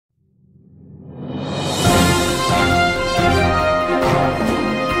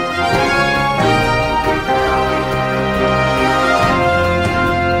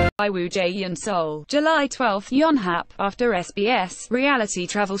Woo Jae-yeon SEOUL, July 12. Yonhap, after SBS reality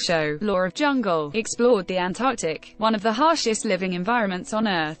travel show, Law of Jungle, explored the Antarctic, one of the harshest living environments on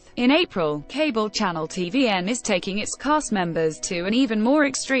Earth. In April, cable channel TVN is taking its cast members to an even more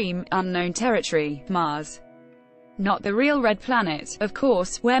extreme, unknown territory, Mars. Not the real Red Planet, of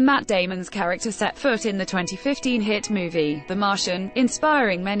course, where Matt Damon's character set foot in the 2015 hit movie, The Martian,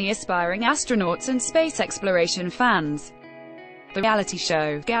 inspiring many aspiring astronauts and space exploration fans. The reality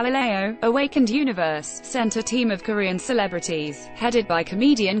show, Galileo, Awakened Universe, sent a team of Korean celebrities, headed by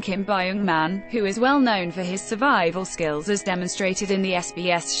comedian Kim Byung-man, who is well known for his survival skills as demonstrated in the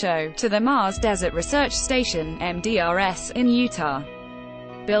SBS show, to the Mars Desert Research Station, MDRS, in Utah.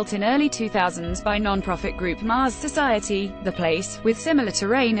 Built in early 2000s by non-profit group Mars Society, the place, with similar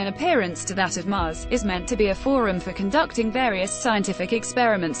terrain and appearance to that of Mars, is meant to be a forum for conducting various scientific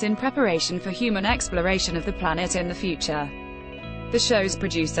experiments in preparation for human exploration of the planet in the future. The show's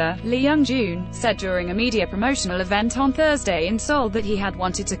producer, Lee Young-joon, said during a media promotional event on Thursday in Seoul that he had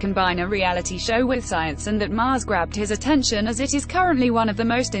wanted to combine a reality show with science and that Mars grabbed his attention as it is currently one of the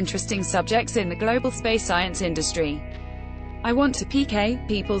most interesting subjects in the global space science industry. I want to pique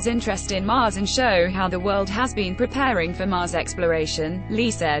people's interest in Mars and show how the world has been preparing for Mars exploration,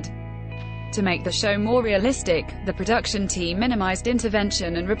 Lee said. To make the show more realistic, the production team minimized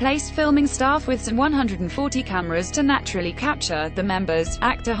intervention and replaced filming staff with some 140 cameras to naturally capture the members,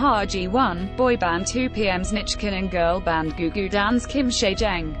 actor Ha Ji-won, boy band 2PM's Nichkin and girl band Goo Goo Dan's Kim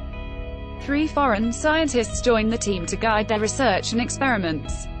Shae-jang. 3 foreign scientists joined the team to guide their research and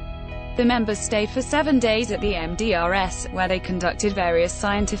experiments. The members stayed for 7 days at the MDRS, where they conducted various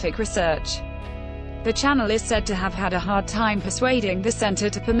scientific research. The channel is said to have had a hard time persuading the center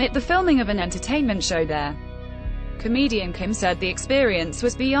to permit the filming of an entertainment show there. Comedian Kim said the experience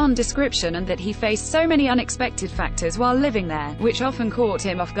was beyond description and that he faced so many unexpected factors while living there, which often caught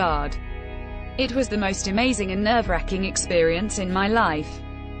him off guard. It was the most amazing and nerve-wracking experience in my life.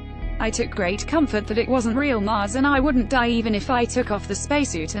 I took great comfort that it wasn't real Mars and I wouldn't die even if I took off the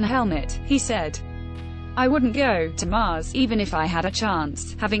spacesuit and helmet, he said. I wouldn't go to Mars, even if I had a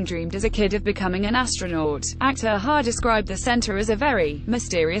chance. Having dreamed as a kid of becoming an astronaut, actor Ha described the center as a very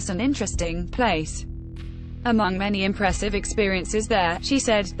mysterious and interesting place. Among many impressive experiences there, she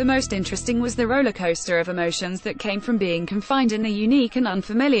said, the most interesting was the roller coaster of emotions that came from being confined in the unique and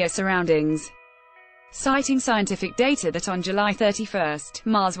unfamiliar surroundings. Citing scientific data that on July 31,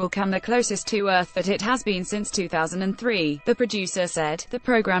 Mars will come the closest to Earth that it has been since 2003, the producer said, the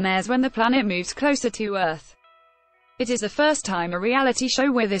program airs when the planet moves closer to Earth. It is the first time a reality show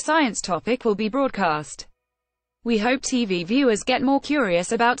with a science topic will be broadcast. We hope TV viewers get more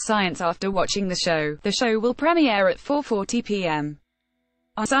curious about science after watching the show. The show will premiere at 4:40 p.m.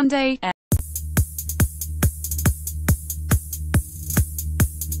 on Sunday.